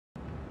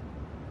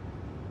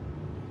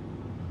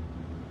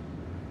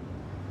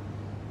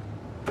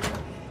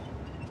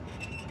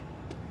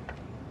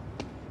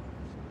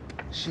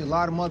Shit, a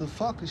lot of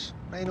motherfuckers.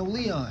 Ain't no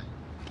Leon.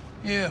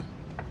 Yeah.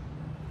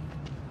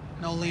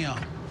 No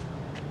Leon.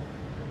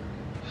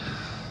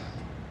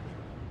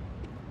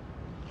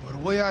 Well, the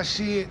way I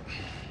see it,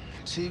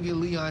 until you get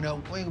Leon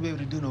up, we ain't gonna be able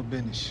to do no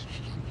business.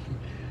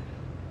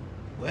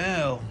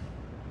 Well,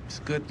 it's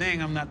a good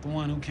thing I'm not the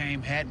one who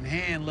came hat in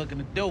hand looking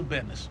to do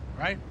business,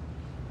 right?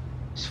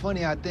 It's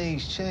funny how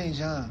things change,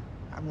 huh?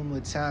 I remember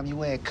the time you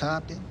were at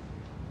Compton.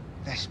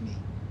 That's me.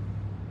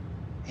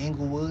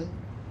 Inglewood.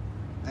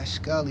 That's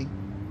Scully.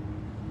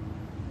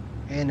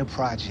 And the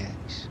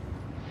projects.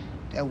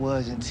 That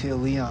was until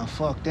Leon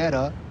fucked that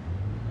up.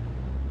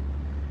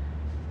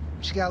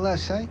 What you got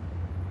left, say?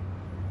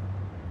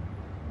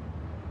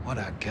 What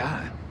I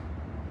got?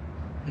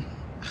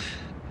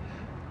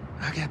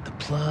 I got the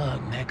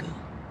plug, nigga.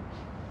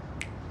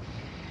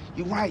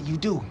 You're right, you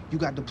do. You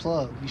got the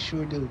plug. You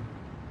sure do.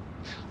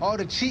 All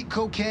the cheap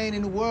cocaine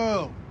in the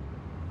world.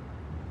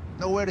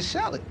 Nowhere to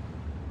sell it.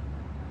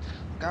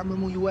 Like, I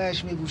remember when you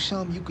asked me if it was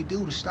something you could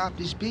do to stop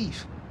this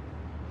beef.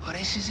 Well,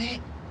 this is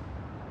it.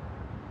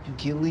 You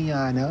get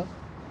Leon up,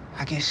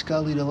 I get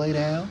Scully to lay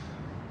down,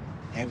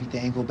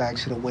 everything go back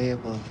to the way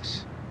it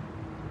was.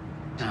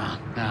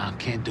 Nah,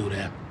 can't do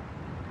that.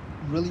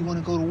 You really want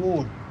to go to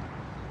war?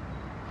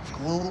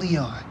 Go with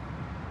Leon.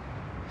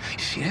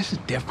 See, that's the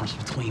difference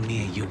between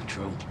me and you,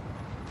 Drew.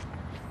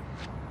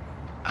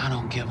 I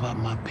don't give up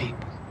my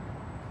people.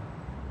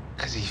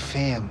 'Cause he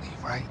family,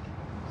 right?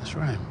 That's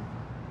right.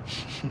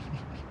 You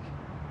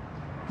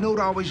know what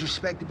I always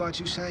respect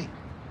about you, Saint?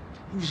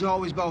 You was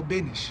always about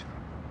business.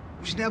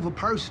 It was never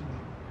personal.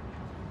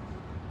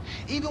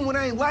 Even when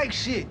I ain't like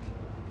shit.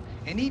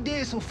 And he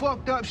did some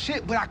fucked up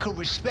shit, but I could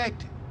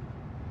respect it.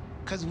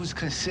 'Cause it was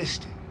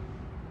consistent.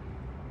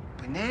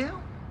 But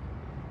now,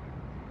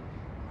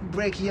 you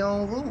break your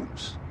own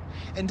rules.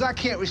 And I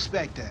can't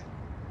respect that.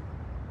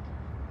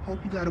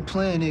 Hope you got a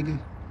plan, nigga.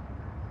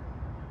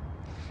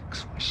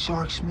 'Cause when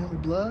sharks smell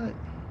blood,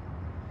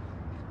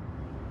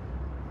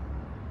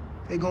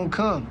 they gonna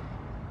come.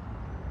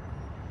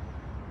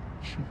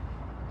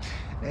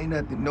 Ain't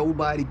nothing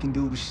nobody can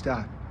do to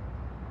stop it.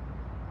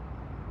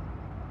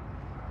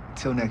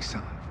 Till next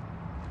time.